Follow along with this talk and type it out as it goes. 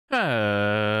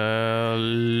Hello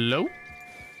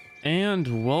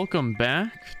and welcome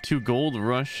back to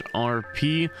Goldrush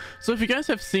RP. So if you guys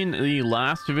have seen the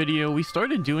last video, we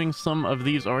started doing some of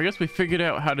these, or I guess we figured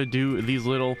out how to do these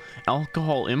little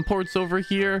alcohol imports over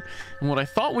here. And what I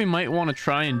thought we might want to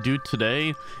try and do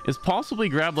today is possibly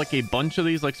grab like a bunch of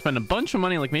these, like spend a bunch of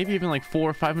money, like maybe even like $400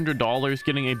 or $500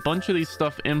 getting a bunch of these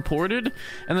stuff imported,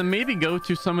 and then maybe go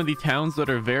to some of the towns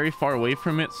that are very far away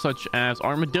from it, such as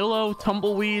Armadillo,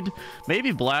 Tumbleweed,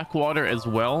 maybe Blackwater as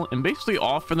well, and basically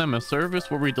offer them a service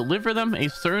where we deliver them a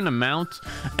certain amount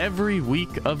every week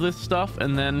of this stuff,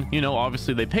 and then, you know,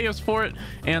 obviously they pay us for it,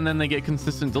 and then they get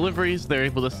consistent deliveries. They're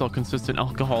able to sell consistent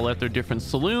alcohol at their different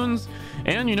saloons,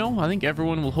 and, you know, I think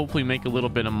everyone will hopefully make a little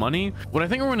bit of money. What I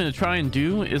think we're going to try and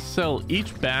do is sell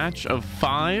each batch of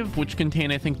 5, which contain,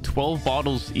 I think, 12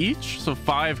 bottles each. So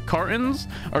 5 cartons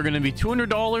are going to be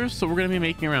 $200, so we're going to be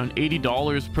making around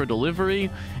 $80 per delivery.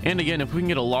 And again, if we can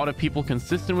get a lot of people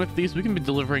consistent with these, we can be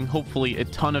delivering hopefully a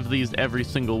ton of these every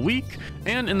single week,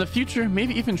 and in the future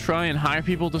maybe even try and hire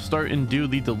people to start and do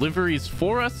the deliveries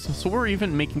for us, so we're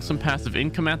even making some passive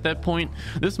income at that point.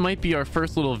 This might be our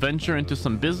first little venture into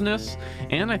some business,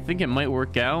 and I think it might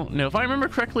work out. Now, if I remember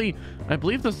correctly, I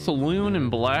believe the saloon in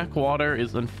Blackwater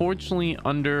is unfortunately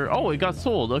under... Oh, it got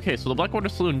sold. Okay, so the Blackwater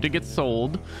saloon did get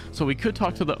sold, so we could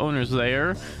talk to the owners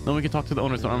there. Then we could talk to the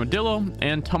owners of Armadillo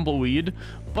and Tumbleweed,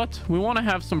 but we want to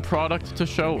have some product to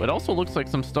show. It also looks like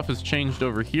some stuff has changed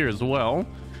over here as well,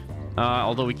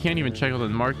 although we can't even check out the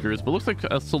markers, but looks like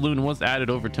a saloon was added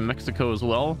over to Mexico as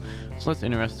well, so that's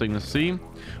interesting to see.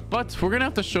 But we're gonna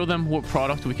have to show them what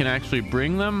product we can actually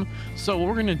bring them. So what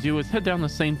we're gonna do is head down to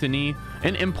Saint Denis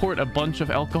and import a bunch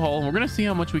of alcohol. We're gonna see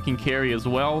how much we can carry as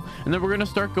well, and then we're gonna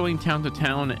start going town to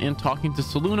town and talking to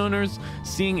saloon owners,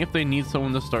 seeing if they need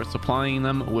someone to start supplying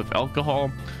them with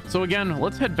alcohol. So again,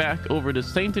 let's head back over to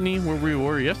Saint Denis where we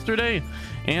were yesterday,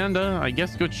 and I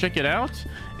guess go check it out,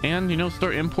 and, you know,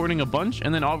 start importing a bunch,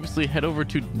 and then obviously head over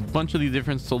to a bunch of these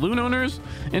different saloon owners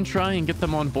and try and get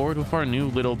them on board with our new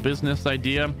little business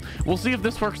idea. We'll see if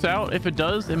this works out. If it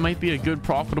does, it might be a good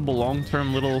profitable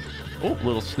long-term little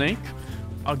snake,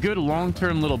 a good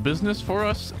long-term little business for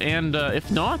us. And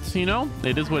if not, you know,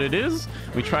 it is what it is.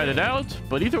 We tried it out,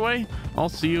 but either way, I'll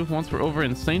see you once we're over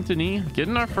in Saint Denis,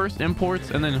 getting our first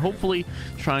imports, and then hopefully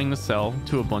trying to sell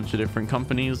to a bunch of different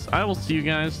companies. I will see you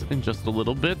guys in just a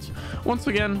little bit. Once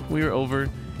again, we are over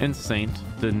in Saint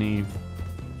Denis.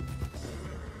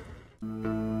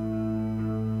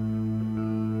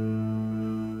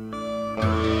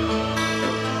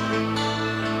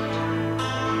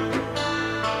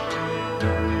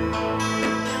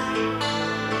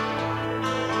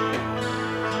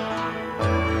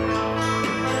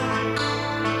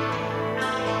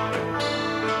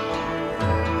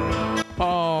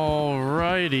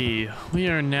 We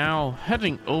are now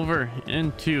heading over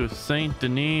into Saint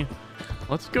Denis.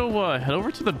 Let's go head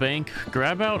over to the bank,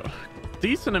 grab out a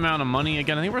decent amount of money.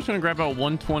 Again, I think we're just going to grab out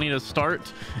 120 to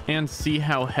start and see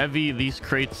how heavy these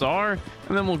crates are,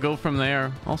 and then we'll go from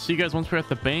there. I'll see you guys once we're at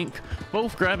the bank,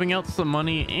 both grabbing out some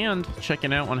money and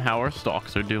checking out on how our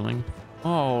stocks are doing.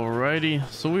 Alrighty,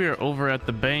 so we are over at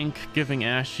the bank, giving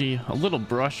Ashy a little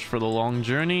brush for the long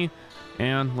journey,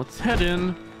 and let's head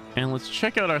in and let's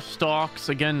check out our stocks.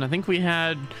 Again, I think we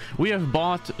have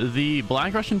bought the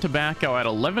Black Russian tobacco at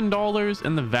 $11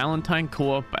 and the Valentine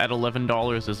co-op at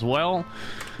 $11 as well.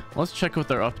 Let's check what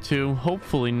they're up to.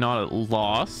 Hopefully not at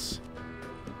loss.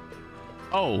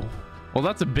 Oh, well,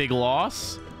 that's a big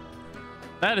loss.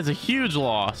 That is a huge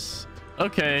loss.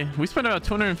 Okay, we spent about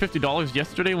 $250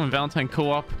 yesterday when Valentine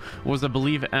co-op was, I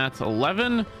believe, at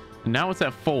 11, and now it's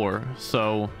at 4.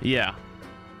 So yeah,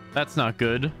 that's not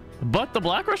good. But the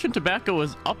Black Russian tobacco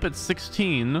is up at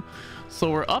 16,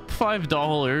 so we're up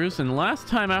 $5, and last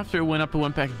time after it went up, it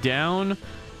went back down.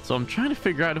 So I'm trying to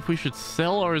figure out if we should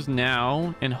sell ours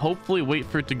now and hopefully wait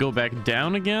for it to go back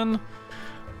down again.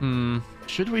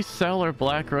 Should we sell our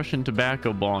Black Russian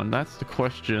tobacco bond? That's the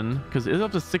question, because it's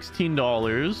up to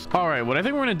 $16. All right, what I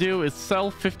think we're going to do is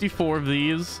sell 54 of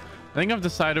these. I think I've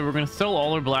decided we're going to sell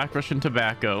all our Black Russian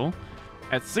tobacco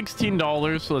at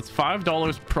 $16, so that's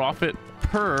 $5 profit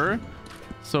per.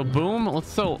 So boom, let's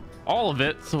sell all of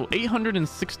it, so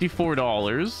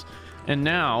 $864. And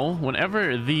now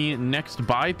whenever the next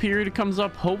buy period comes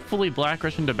up, hopefully Black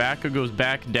Russian tobacco goes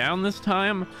back down this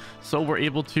time, so we're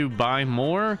able to buy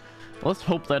more. Let's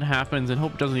hope that happens and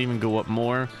hope it doesn't even go up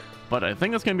more. but I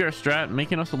think that's gonna be our strat,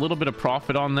 making us a little bit of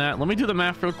profit on that. Let me do the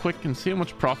math real quick and see how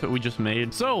much profit we just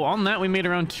made. So on that, we made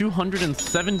around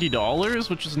 $270,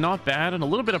 which is not bad, and a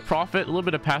little bit of profit, a little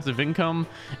bit of passive income.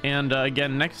 And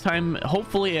again, next time,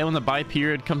 hopefully when the buy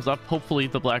period comes up, hopefully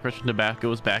the Black Russian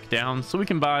tobacco is back down so we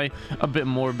can buy a bit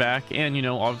more back and, you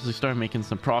know, obviously start making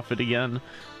some profit again.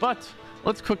 But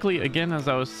let's quickly, again, as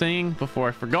I was saying before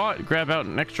I forgot, grab out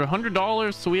an extra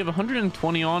 $100. So we have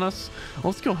 120 on us.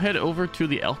 Let's go head over to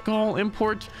the alcohol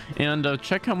import and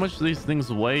check how much these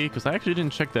things weigh, because I actually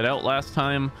didn't check that out last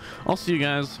time. I'll see you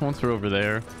guys once we're over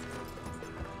there.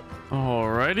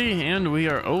 Alrighty, and we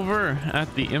are over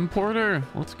at the importer.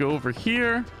 Let's go over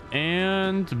here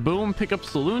and boom, pick up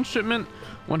saloon shipment,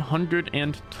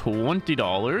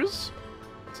 $120.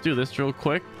 Let's do this real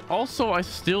quick. Also, I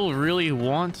still really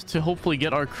want to hopefully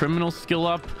get our criminal skill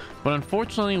up, but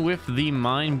unfortunately with the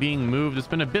mine being moved, it's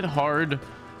been a bit hard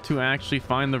to actually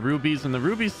find the rubies, and the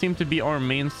rubies seem to be our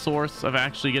main source of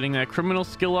actually getting that criminal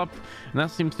skill up, and that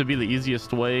seems to be the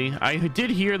easiest way. I did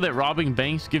hear that robbing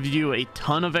banks gives you a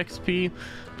ton of XP,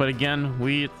 but again,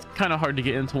 it's kind of hard to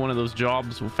get into one of those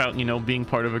jobs without, you know, being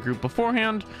part of a group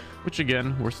beforehand, which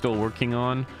again, we're still working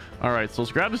on. All right, so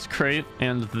let's grab this crate,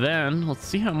 and then let's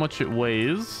see how much it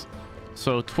weighs.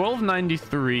 So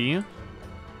 1293,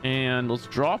 and let's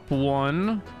drop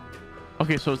one.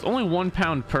 Okay, so it's only 1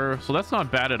 pound per, so that's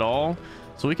not bad at all.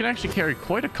 So we can actually carry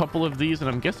quite a couple of these, and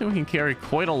I'm guessing we can carry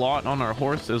quite a lot on our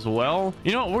horse as well.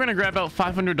 You know what? We're going to grab out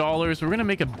 $500. We're going to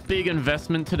make a big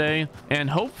investment today, and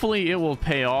hopefully it will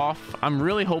pay off. I'm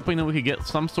really hoping that we could get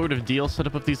some sort of deal set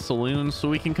up with these saloons so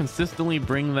we can consistently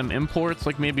bring them imports,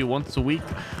 like maybe once a week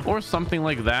or something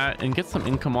like that, and get some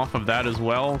income off of that as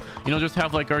well. You know, just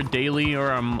have like our daily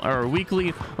or our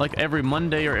weekly, like every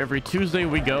Monday or every Tuesday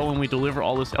we go and we deliver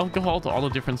all this alcohol to all the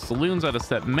different saloons at a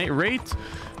set rate.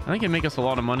 I think it'd make us a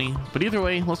lot of money, but either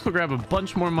way, let's go grab a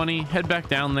bunch more money, head back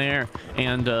down there,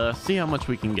 and see how much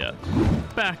we can get.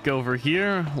 Back over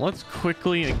here, let's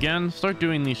quickly again start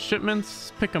doing these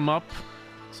shipments, pick them up.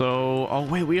 So, oh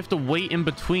wait, we have to wait in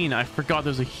between. I forgot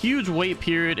there's a huge wait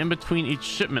period in between each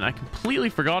shipment. I completely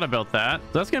forgot about that.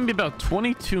 So that's gonna be about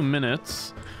 22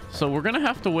 minutes. So we're gonna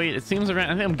have to wait, it seems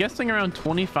around, I'm guessing around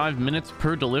 25 minutes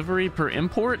per delivery per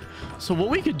import. So what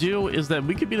we could do is that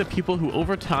we could be the people who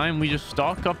over time we just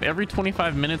stock up every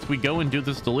 25 minutes, we go and do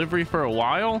this delivery for a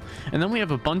while, and then we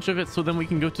have a bunch of it, so then we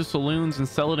can go to saloons and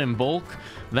sell it in bulk.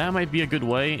 That might be a good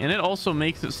way, and it also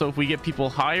makes it so if we get people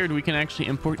hired, we can actually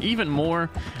import even more,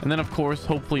 and then of course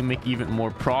hopefully make even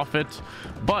more profit.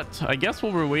 But I guess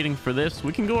while we're waiting for this,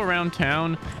 we can go around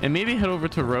town and maybe head over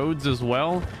to Rhodes as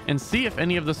well and see if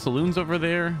any of the saloons over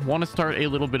there want to start a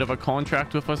little bit of a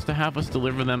contract with us to have us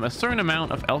deliver them a certain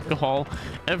amount of alcohol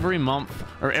every month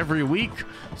or every week.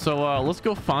 So let's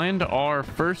go find our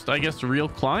first, I guess, real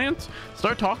client,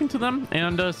 start talking to them,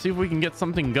 and see if we can get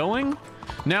something going.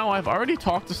 Now, I've already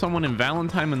talked to someone in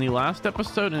Valentine in the last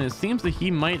episode, and it seems that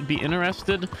he might be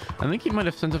interested. I think he might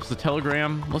have sent us a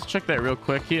telegram. Let's check that real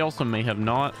quick. He also may have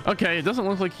not. Okay, it doesn't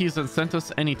look like he's sent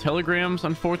us any telegrams,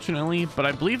 unfortunately, but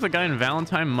I believe the guy in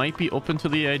Valentine might be open to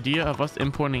the idea of us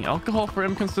importing alcohol for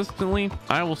him consistently.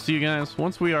 I will see you guys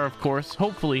once we are, of course,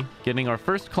 hopefully getting our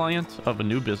first client of a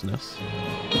new business.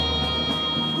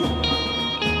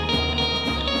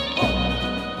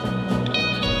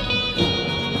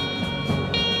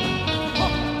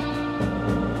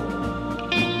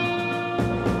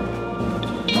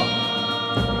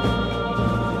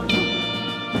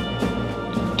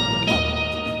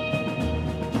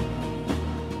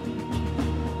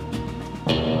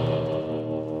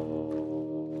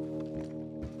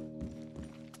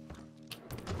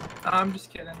 I'm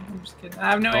just kidding. I'm just kidding.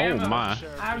 I have no ammo. Oh my!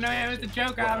 I have no ammo. It's a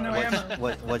joke. I have no ammo.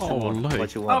 What you want?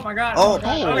 What you Oh want? my god. Oh,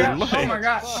 Oh my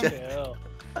god.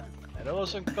 That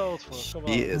wasn't called for. Come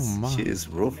on. She is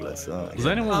ruthless. Does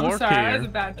anyone I'm work sorry, that was a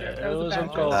here? bad joke. That It was a wasn't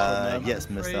bad called joke. for. Yes,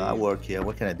 mister. I work here.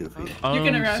 What can I do for you? You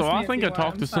can arrest So me I if think you I want,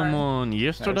 talked I'm to sorry. someone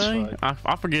yesterday. That's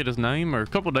I forget his name, or a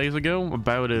couple days ago,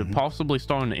 about possibly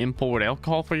starting to import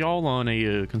alcohol for y'all on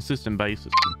a consistent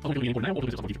basis.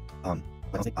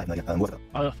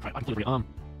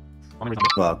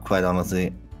 Well, quite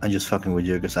honestly, I'm just fucking with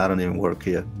you because I don't even work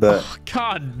here. But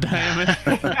God damn it!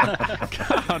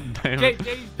 God damn it!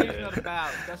 Jay's not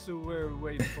about. That's what we're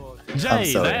waiting for.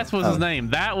 Jay, sorry. that was his name.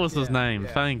 That was his name.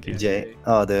 yeah, Thank you. Jay,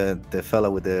 oh, the fella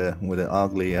with the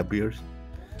ugly beard.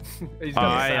 He's got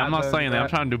I'm not sad saying that. I'm over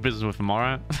trying to do business with him. All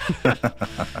right.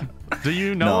 Do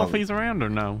you know No. if he's around or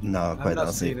no? No, quite not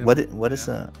honestly. seen him. What is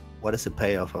the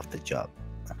payoff of the job?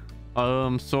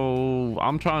 So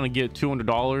I'm trying to get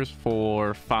 $200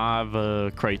 for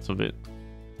 5 crates of it.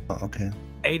 Oh, okay.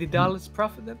 $80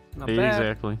 profit then? Not bad.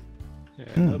 Exactly.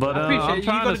 But I appreciate I'm you.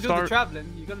 trying You gotta to do start. the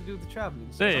traveling. You gotta do the traveling.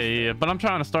 So Yeah, that's yeah, fair. but I'm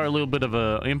trying to start a little bit of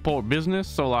a import business.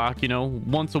 So like, you know,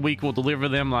 once a week we'll deliver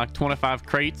them like 25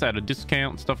 crates at a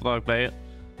discount, stuff like that.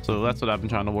 So that's what I've been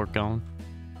trying to work on.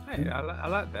 Hey, I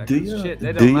like that. Do 'cause you- shit,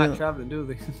 they do don't you- like traveling, do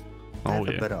they? I Oh have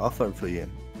a yeah, better offer for you.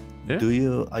 Yeah.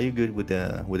 Are you good with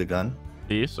the gun?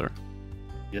 yes sir.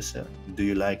 Yes, sir. Do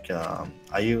you like?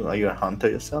 Are you a hunter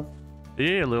yourself?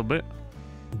 Yeah, a little bit.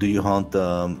 Do you hunt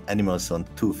animals on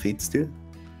 2 feet still?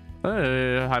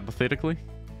 Hypothetically.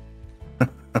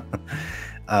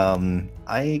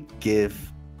 I give.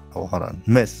 Oh, hold on,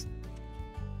 Miss.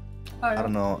 Oh, I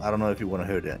don't know if you want to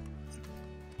hear that.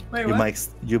 Wait, You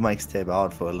what? might step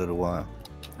out for a little while.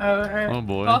 Oh, alright. Oh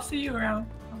boy. I'll see you around.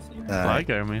 I'll see you around. Like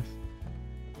Hermes.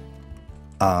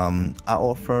 I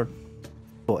offer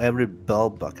for every bell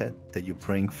bucket that you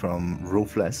bring from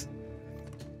Roofless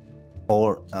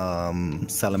or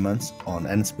settlements on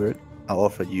Ensburg, I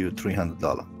offer you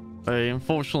 $300.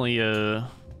 Unfortunately,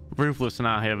 Ruthless and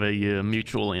I have a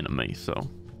mutual enemy, so.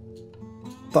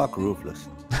 Fuck Roofless.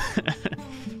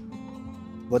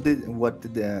 What did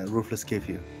Roofless give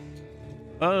you?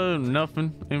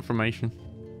 Nothing. Information.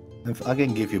 If I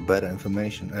can give you better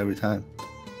information every time.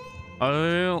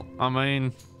 Well, I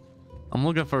mean, I'm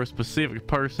looking for a specific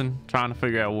person, trying to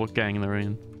figure out what gang they're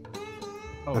in.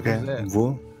 Oh, Okay. who's that?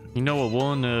 Well, You know what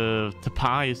one?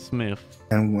 Tobias Smith.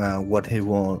 and what he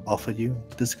will offer you,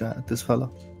 this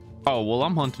fellow? Oh, well,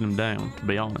 I'm hunting him down, to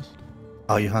be honest.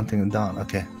 Oh, you're hunting him down.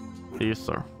 Okay. Yes,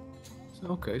 sir.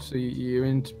 Okay, so you're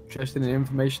interested in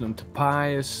information on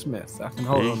Tobias Smith. I can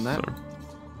hold yes, on that. sir.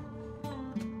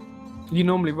 You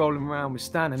normally rolling around with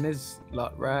Stan and his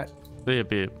lot, right?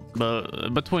 Yep, yep.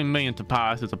 But between me and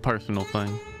Tobias, it's a personal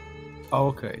thing. Oh,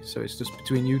 okay, so it's just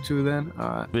between you two then?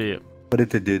 Alright. Yep. What did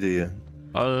they do to you?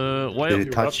 Well, Did he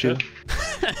touch you?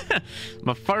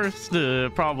 my first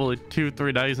probably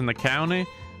 2-3 days in the county,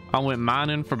 I went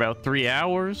mining for about 3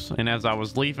 hours, and as I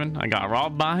was leaving, I got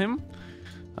robbed by him.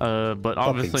 But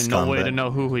obviously no way to scumbag. know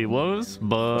who he was.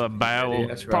 But about Yeah,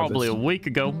 that's probably a rubbish. week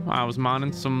ago, I was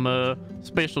mining some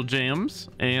special gems,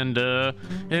 and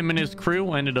him and his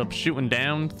crew ended up shooting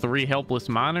down 3 helpless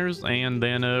miners and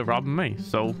then robbing me.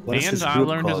 So, What is and this I group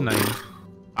learned called? his name.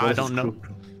 What I is don't this know. group?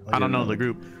 I don't know the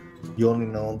group. You only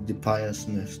know the Pioneer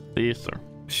Smith. Yes, sir.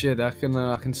 Shit, I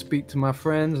can speak to my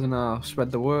friends and I'll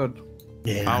spread the word.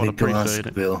 Yeah, I I would need to appreciate ask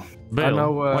it. Bill. Bill. I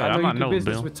know, Wait, I I know might you know do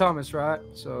business Bill. with Thomas, right?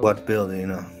 So What Bill do you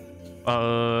know?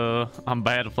 I'm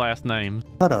bad with last names.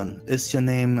 Hold on, is your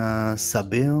name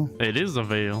Sabil? It is a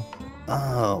veil.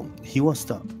 Oh, he was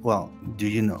the. Well, do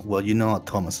you know? Well, you know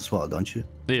Thomas as well, don't you?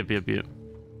 Yep, yep, yep.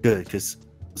 Good, because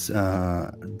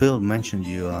Bill mentioned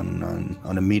you on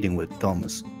a meeting with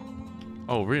Thomas.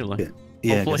 Oh, really? Yeah.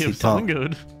 Yeah, Hopefully 'cause it he was something thought.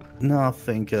 good. No, I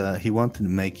think he wanted to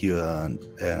make you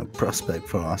a prospect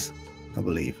for us. I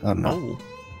believe. I don't know. Oh.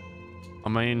 I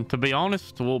mean, to be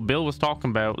honest, what Bill was talking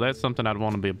about, that's something I'd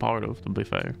want to be a part of, to be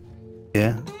fair.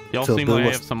 Yeah. Y'all So seem Bill like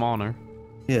was- have some honor.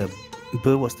 Yeah,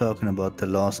 Bill was talking about the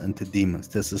Lost and the Demons.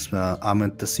 This is I'm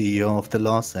the CEO of the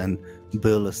Lost, and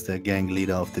Bill is the gang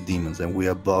leader of the Demons, and we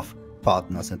are both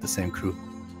partners at the same crew.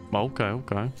 Okay,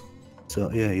 okay.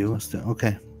 So yeah, you was the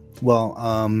okay. Well,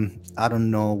 I don't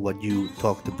know what you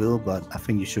talked to Bill, but I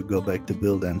think you should go back to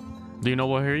Bill then. Do you know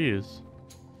where he is?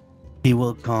 He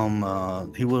will come.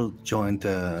 He will join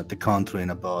the country in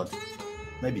about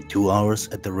maybe 2 hours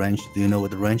at the ranch. Do you know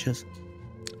what the ranch is?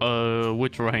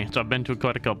 Which ranch? I've been to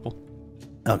quite a couple.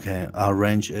 Okay, our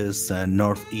range is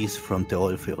northeast from the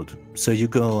oil field. So you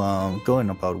go in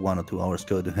about 1 or 2 hours.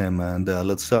 Go to him and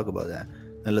let's talk about that,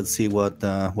 and let's see what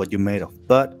you're made of.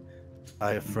 But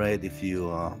I'm afraid if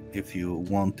you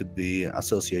want to be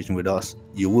association with us,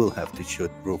 you will have to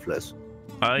shoot Roofless.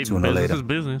 Hey, Sooner or business later. is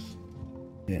business.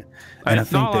 Yeah, and I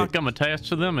It's think not that like I'm attached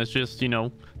to them. It's just, you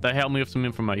know, they help me with some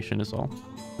information, is all.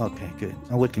 okay, good.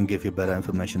 And we can give you better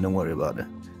information. Don't worry about it.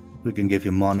 We can give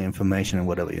you money, information, and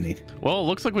whatever you need. Well, it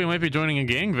looks like we might be joining a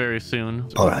gang very soon.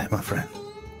 All right, my friend.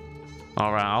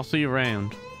 All right, I'll see you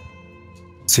around.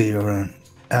 See you around.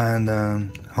 And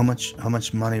how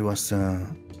much money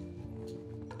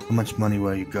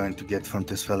were you going to get from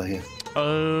this fella here?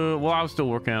 Well, I was still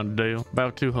working on the deal.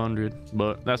 About 200,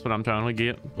 but that's what I'm trying to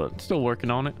get. But still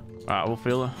working on it. All right, well,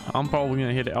 Phil, I'm probably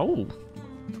gonna hit it. Oh,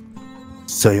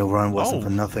 So your run wasn't Oh, for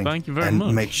nothing. thank you very and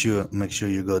much. make sure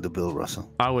you go to Bill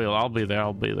Russell. I will. I'll be there.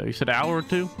 I'll be there. You said an hour or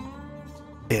two?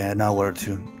 Yeah, an hour or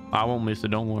two. I won't miss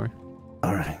it. Don't worry.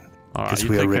 All right. All right, Because you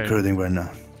we are take care. recruiting right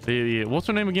now. Yeah, yeah. What's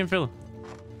her name again, Phil?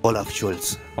 Olaf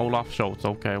Schultz. Olaf Schultz.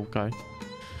 Okay, okay.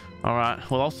 All right.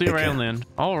 Well, I'll see you Take around care. then.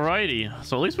 Alrighty.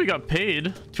 So at least we got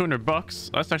paid $200.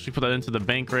 Let's actually put that into the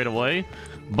bank right away.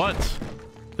 But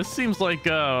This seems like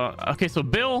okay, so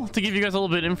Bill, to give you guys a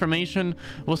little bit of information,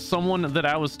 was someone that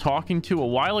I was talking to a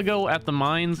while ago at the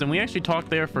mines, and we actually talked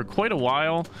there for quite a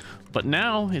while. But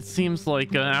now it seems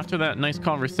like after that nice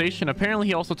conversation, apparently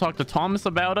he also talked to Thomas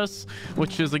about us,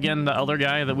 which is again the other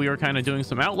guy that we were kind of doing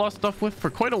some outlaw stuff with for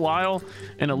quite a while.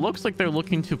 And it looks like they're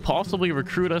looking to possibly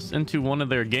recruit us into one of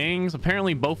their gangs.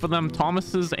 Apparently both of them,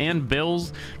 Thomas's and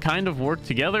Bill's, kind of work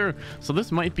together. So this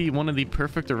might be one of the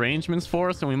perfect arrangements for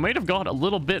us. And we might have got a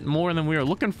little bit more than we were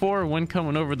looking for when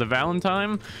coming over the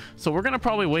Valentine. So we're going to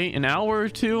probably wait an hour or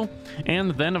two.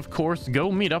 And then of course go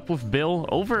meet up with Bill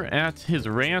over at his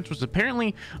ranch, which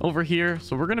apparently over here.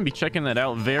 So we're going to be checking that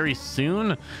out very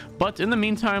soon. But in the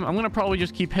meantime, I'm going to probably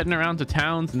just keep heading around to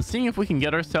towns and seeing if we can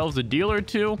get ourselves a deal or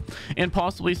two and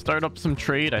possibly start up some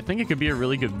trade. I think it could be a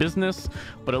really good business,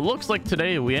 but it looks like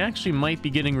today we actually might be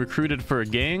getting recruited for a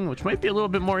gang, which might be a little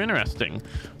bit more interesting.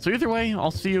 So either way, I'll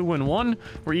see you when one,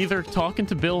 we're either talking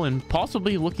to Bill and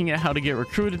possibly looking at how to get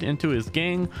recruited into his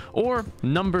gang, or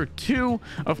number two,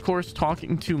 of course,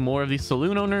 talking to more of these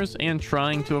saloon owners and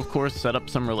trying to, of course, set up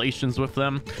some relations with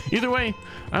them. Either way,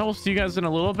 I will see you guys in a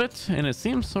little bit, and it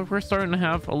seems like we're starting to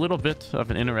have a little bit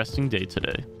of an interesting day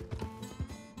today.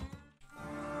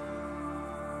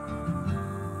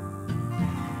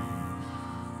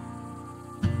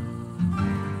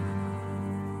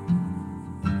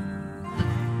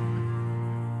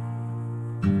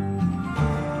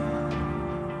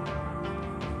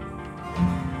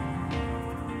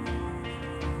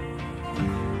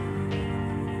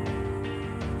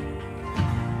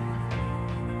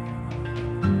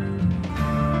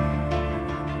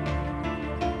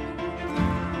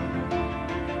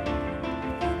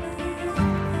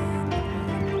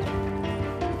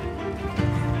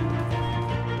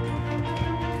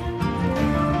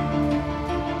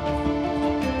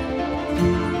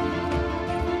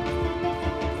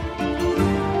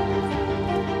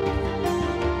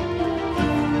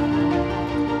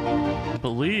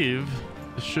 Believe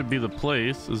this should be the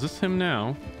place. Is this him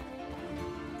now?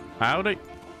 Howdy.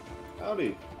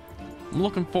 Howdy. I'm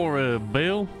looking for a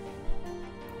Bill.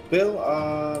 Bill,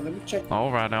 let me check.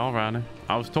 All right.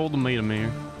 I was told to meet him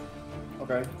here.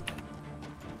 Okay.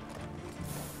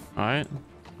 All right,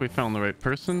 we found the right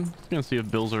person. Let's gonna see if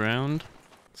Bill's around.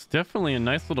 It's definitely a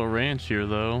nice little ranch here,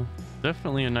 though.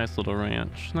 Definitely a nice little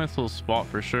ranch. Nice little spot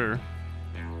for sure.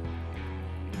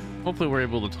 Hopefully we're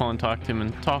able to talk to him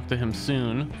and talk to him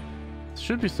soon.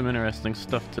 Should be some interesting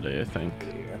stuff today, I think.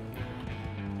 Yeah.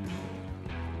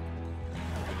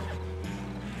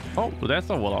 Oh, that's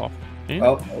a well off. Yeah.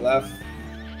 Oh, left.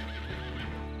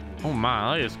 Oh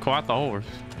my, that is quite the horse.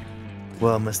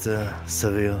 Well, Mr.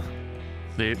 Seville,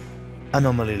 See, I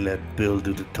normally let Bill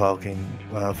do the talking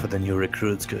for the new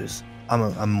recruits, because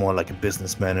I'm more like a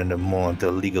businessman and I'm more on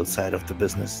the legal side of the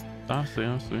business. I see.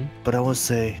 But I would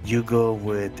say you go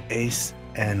with Ace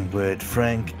and with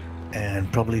Frank,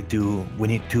 and probably we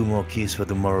need 2 more keys for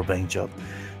the Morrow Bank job.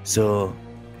 So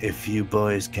if you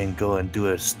boys can go and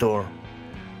do a store,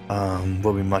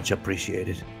 will be much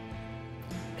appreciated.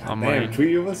 I might.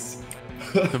 3 of us?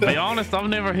 To be honest, I've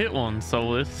never hit one,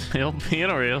 so it'll be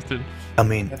interesting. I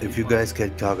mean, if you guys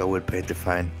get caught, I will pay the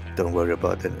fine. Don't worry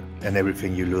about it. And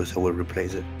everything you lose, I will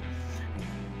replace it.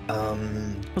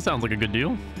 That sounds like a good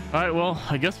deal. All right, well,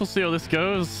 I guess we'll see how this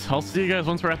goes. I'll see you guys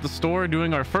once we're at the store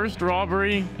doing our first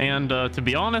robbery. And to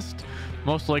be honest,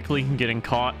 most likely getting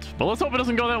caught. But let's hope it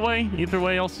doesn't go that way. Either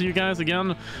way, I'll see you guys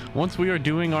again once we are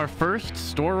doing our first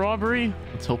store robbery.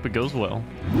 Let's hope it goes well.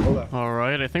 All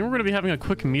right, I think we're going to be having a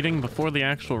quick meeting before the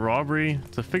actual robbery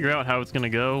to figure out how it's going to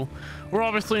go. We're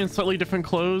obviously in slightly different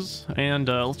clothes, and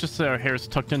let's just say our hair's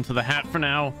tucked into the hat for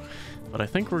now. But I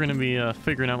think we're going to be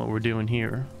figuring out what we're doing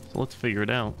here. So let's figure it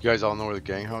out. You guys all know where the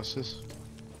gang house is?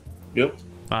 Yep.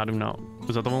 I do not.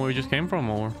 Was that the one we just came from,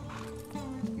 or?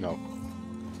 No.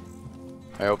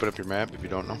 I open up your map if you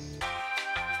don't know.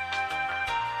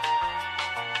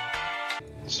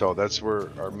 So that's where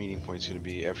our meeting point's going to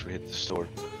be after we hit the store.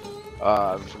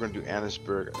 If we're going to do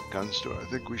Annisburg gun store, I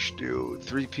think we should do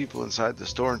 3 people inside the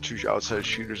store and 2 outside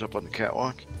shooters up on the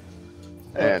catwalk.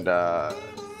 And the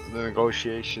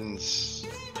negotiations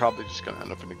probably just going to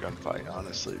end up in a gunfight,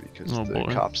 honestly, because the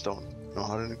cops don't know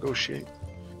how to negotiate.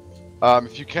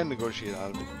 If you can negotiate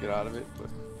out of it, get out of it, but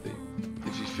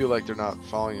if you feel like they're not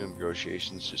following the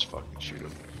negotiations, just fucking shoot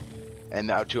them. And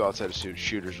now 2 outside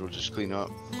shooters will just clean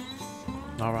up.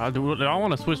 All right, do I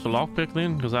want to switch to lockpick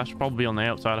then? Because I should probably be on the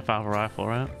outside if I have a rifle,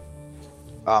 right?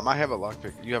 I have a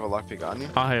lockpick. You have a lockpick on you?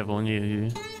 I have one, yeah.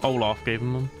 Olaf gave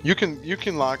him one. You can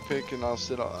lockpick, and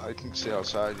I can sit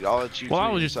outside. I'll let you. Well, I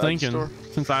was just thinking,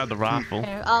 since I had the rifle.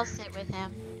 I'll sit with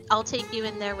him. I'll take you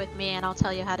in there with me, and I'll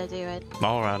tell you how to do it.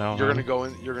 All right, all You're right. gonna go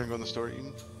in. You're gonna go in the store,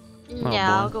 Eden. Oh, Yeah,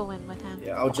 boy. I'll go in with him.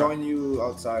 Yeah, I'll join you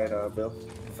outside, Bill.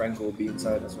 Frank will be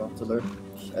inside as well to learn.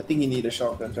 I think you need a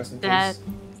shotgun just in Dad, case.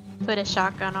 put a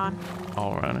shotgun on.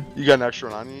 All right. You got an extra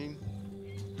one on you, Eden?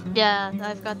 Yeah,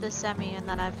 I've got the semi, and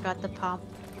then I've got the pump.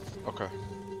 Okay.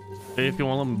 Hey, if you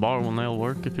want to let me borrow one, they'll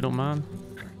work if you don't mind.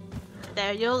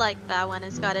 There, you'll like that one.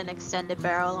 It's got an extended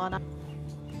barrel on it.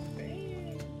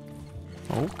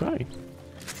 Okay.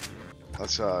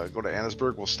 Let's go to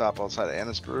Annesburg. We'll stop outside of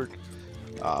Annesburg,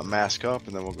 mask up,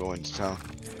 and then we'll go into town.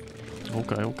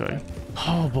 Okay, okay.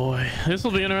 Oh boy, this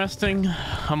will be interesting.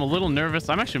 I'm a little nervous.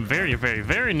 I'm actually very, very,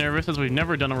 very nervous as we've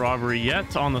never done a robbery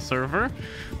yet on the server.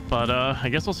 But I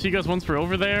guess we'll see you guys once we're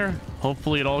over there.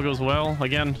 Hopefully it all goes well.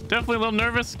 Again, definitely a little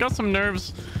nervous. Got some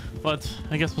nerves, but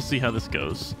I guess we'll see how this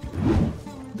goes.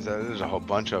 There's a whole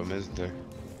bunch of them, isn't there?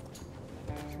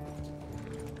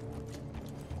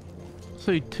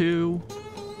 Say 2.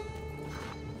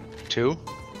 2?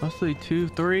 Let's say 2,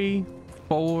 3,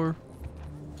 4. It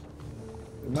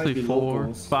Let's might say be 4,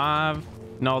 locals. 5.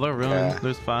 No, they're running. Yeah.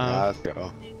 There's 5. Let's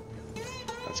go.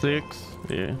 Let's go. 6.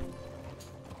 Yeah.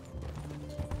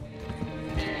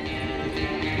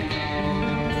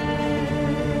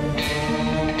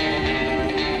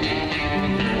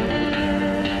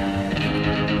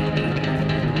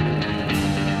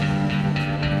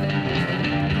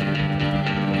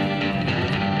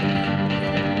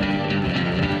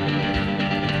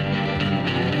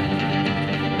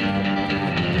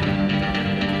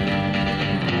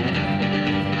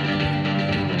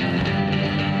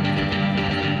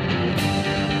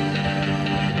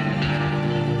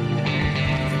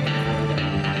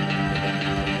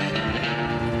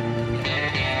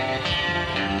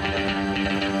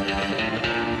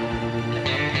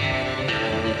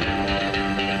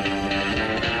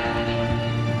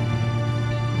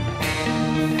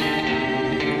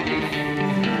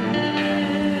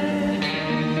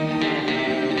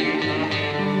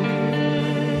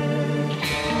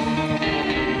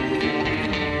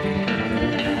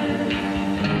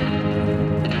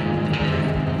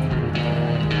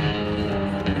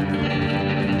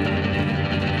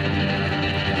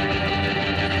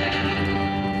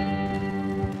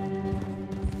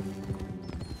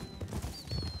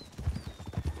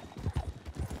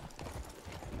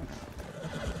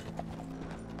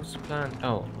 What's the plan?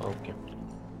 Oh, okay.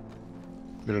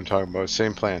 We don't talk about it.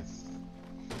 Same plan.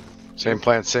 Same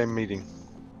plan, same meeting.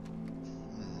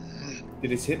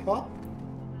 Did his hit pop?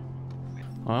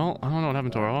 Well, I don't know what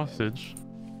happened to our hostage.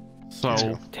 So, Let's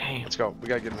go. Damn. Let's go. We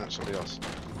gotta get into somebody else.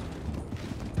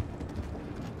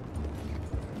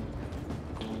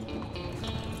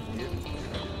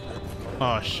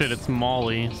 oh shit, it's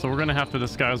Molly. So we're gonna have to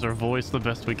disguise our voice the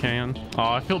best we can.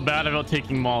 Oh, I feel bad about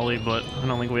taking Molly, but I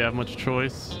don't think we have much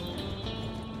choice.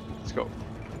 Let's go.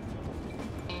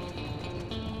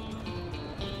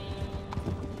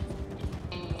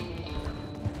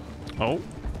 Oh,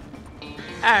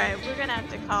 Alright, we're gonna have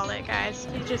to call it, guys.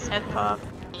 He just head popped.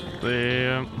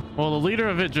 well, the leader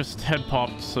of it just head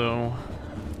popped, so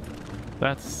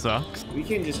that sucks. We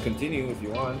can just continue if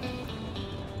you want.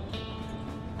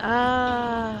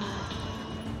 Alright,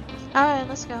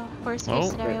 let's go. Worst case Oh.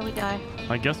 scenario, we die.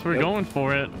 I guess we're Yep. going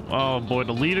for it. Oh boy,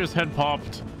 the leader's head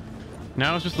popped.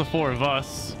 Now it's just the 4 of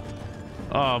us.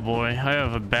 Oh boy, I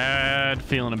have a bad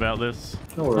feeling about this.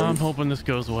 No worries. I'm hoping this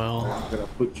goes well. I'm gonna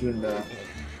put you in the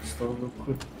store real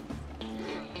quick.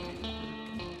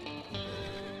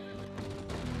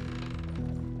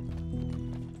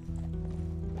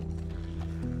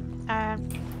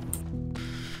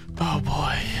 Oh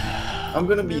boy. I'm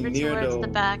gonna be Move it near towards the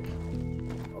back.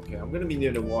 Okay, I'm gonna be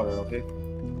near the water. Okay.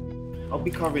 I'll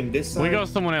be covering this side. We got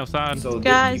someone outside. So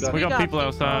Guys, We got people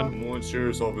outside. One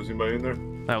sheriff's office, anybody in there?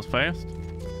 That was fast.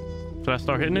 Should I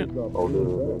start hitting it? If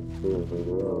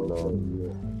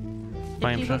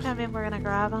Bam, you should, come in, we're gonna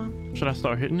grab him. should I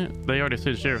start hitting it? They already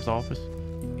said sheriff's office.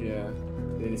 Yeah.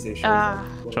 They didn't say shit.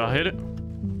 Should I hit it?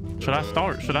 Should I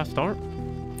start? Should I start?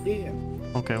 Yeah.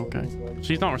 Okay, okay.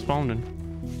 She's not responding.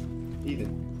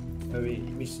 Eden. I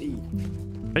mean, Miss E.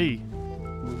 Hey.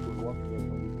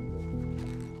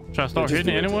 Should I start Just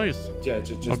hitting it do it. anyways? Yeah,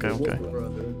 just Okay, do it. okay.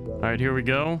 Alright, here we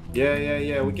go.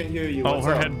 Yeah. We can hear you. Oh, What's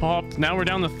her up? head popped. Now we're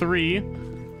down to 3.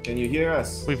 Can you hear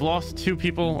us? We've lost 2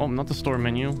 people. Oh, not the store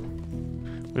menu.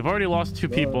 We've already lost 2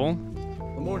 people.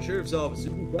 I'm on sheriff's office.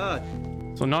 God.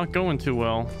 So not going too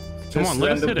well. Come Just on,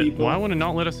 let us random hit it. people. Why would it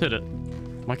not let us hit it?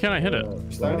 Why can't I hit it?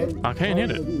 Start it? I can't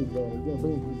hit it.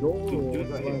 Do it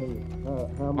right here.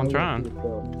 I'm trying.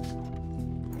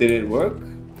 Did it work?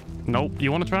 Nope.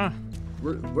 You want to try?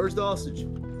 Where's the hostage?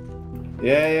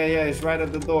 Yeah. He's right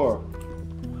at the door.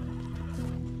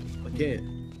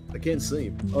 I can't see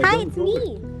him. Oh, Hi, it's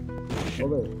me.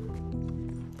 Hello.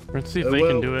 Let's see if they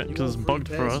can do it, because it's bugged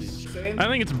for us. I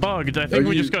think it's bugged. I think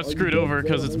we just got screwed over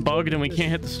because it's bugged and we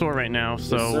can't hit the store right now.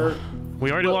 So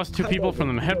we already lost 2 people from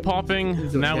them head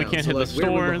popping. Now we can't hit the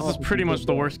store. This is pretty much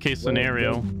the worst case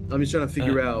scenario. I'm just trying to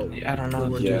figure out. I don't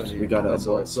know. Yeah, we got it.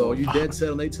 So you dead set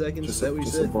on 8 seconds? Is that what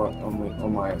you said?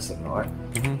 On my signal, alright?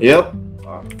 Yep.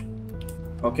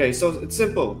 Okay, so it's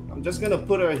simple. I'm just gonna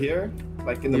put her here,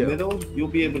 like in the middle. You'll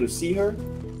be able to see her.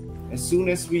 As soon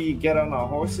as we get on our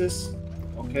horses,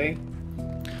 okay?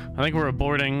 I think we're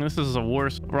aborting. This is the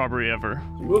worst robbery ever.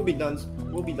 We'll be done.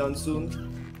 We'll be done soon.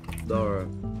 Alright.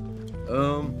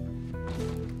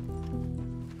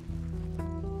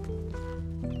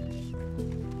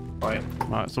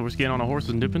 Alright, so we're just getting on a horse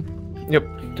and dipping? Yep,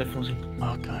 definitely.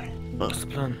 Okay. What's the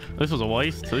plan? This was a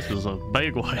waste. This was a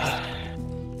big waste.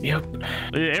 Yep.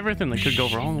 Everything that could go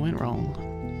wrong went wrong.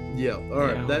 Yeah,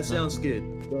 alright, Yeah, that sounds good.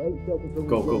 Go.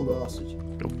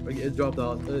 It dropped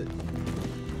off.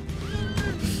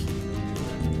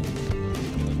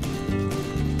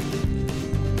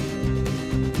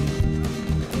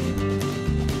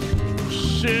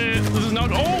 Shit, this is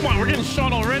not. Oh my, we're getting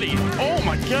shot already. Oh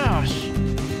my gosh.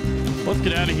 Let's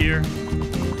get out of here.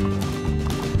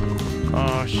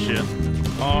 Oh shit.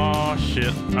 Oh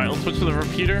shit. Alright, let's switch to the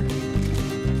repeater.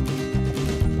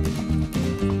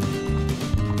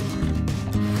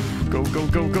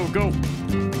 Go.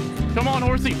 Come on,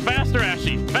 horsey. Faster,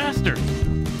 Ashy. Faster,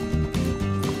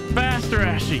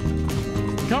 Ashy.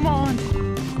 Come on.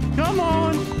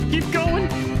 Keep going.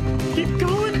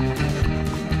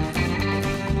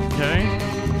 Okay. I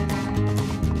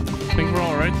think we're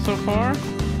all right so far.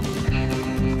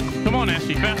 Come on,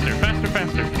 Ashy. Faster.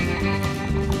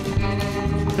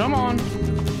 Come on.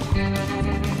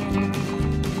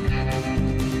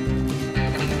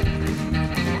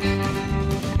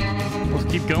 Let's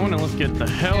keep going and let's get the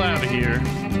hell out of here.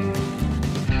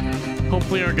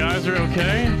 Hopefully our guys are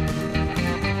okay.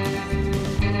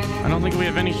 I don't think we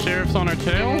have any sheriffs on our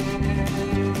tail. I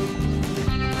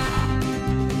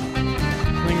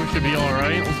think we should be all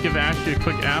right. Let's give Ashley a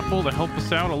quick apple to help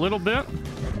us out a little bit.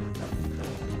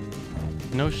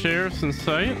 No sheriffs in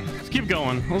sight. Let's keep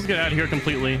going. Let's get out of here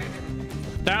completely.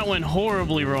 That went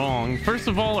horribly wrong. First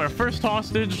of all, our first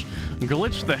hostage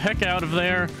glitched the heck out of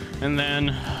there, and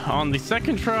then on the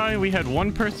second try we had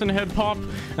 1 person head pop,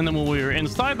 and then when we were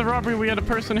inside the robbery we had a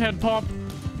person head pop.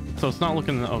 So it's not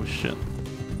looking. Oh shit.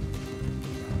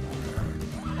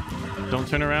 Don't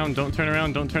turn around.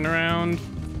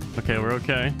 Okay, we're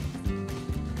okay. I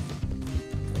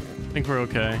think we're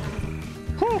okay.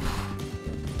 Whew.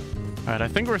 Alright, I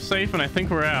think we're safe and I think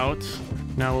we're out.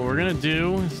 Now what we're gonna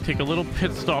do is take a little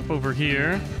pit stop over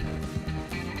here.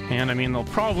 And I mean, they'll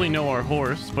probably know our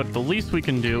horse, but the least we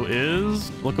can do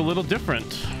is look a little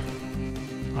different.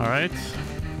 Alright.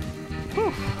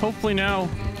 Hopefully now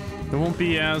it won't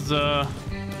be as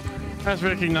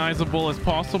recognizable as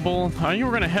possible. I think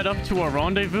we're gonna head up to our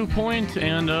rendezvous point,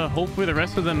 and hopefully the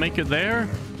rest of them make it there.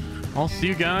 I'll see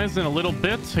you guys in a little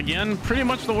bit. Again, pretty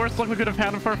much the worst luck we could have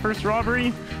had with our first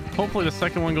robbery. Hopefully the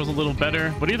second one goes a little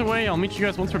better. But either way, I'll meet you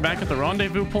guys once we're back at the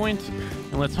rendezvous point,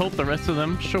 and let's hope the rest of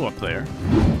them show up there.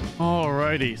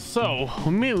 Alrighty, so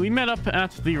we met up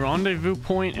at the rendezvous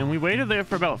point and we waited there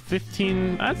for about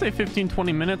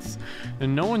 15-20 minutes,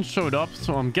 and no one showed up,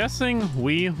 so I'm guessing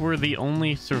we were the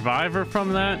only survivor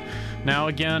from that. Now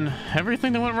again,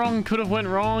 everything that went wrong could have went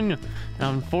wrong,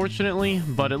 unfortunately,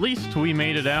 but at least we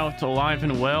made it out alive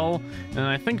and well. And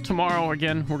I think tomorrow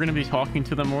again we're going to be talking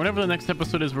to them, or whatever the next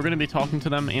episode is, we're going to be talking to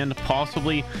them and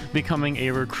possibly becoming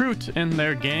a recruit in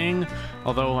their gang.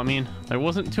 Although I mean, there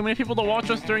wasn't too many people to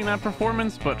watch us during that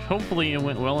performance, but hopefully it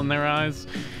went well in their eyes.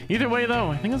 Either way though,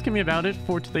 I think that's gonna be about it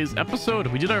for today's episode.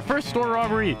 We did our first store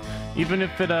robbery, even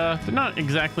if it did not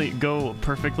exactly go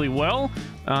perfectly well.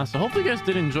 So hopefully you guys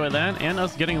did enjoy that, and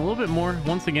us getting a little bit more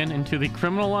once again into the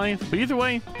criminal life. But either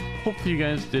way, hopefully you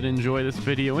guys did enjoy this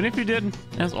video, and if you did,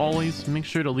 as always, make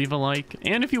sure to leave a like,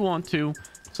 and if you want to,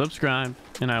 subscribe,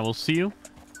 and I will see you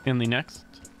in the next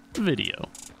video.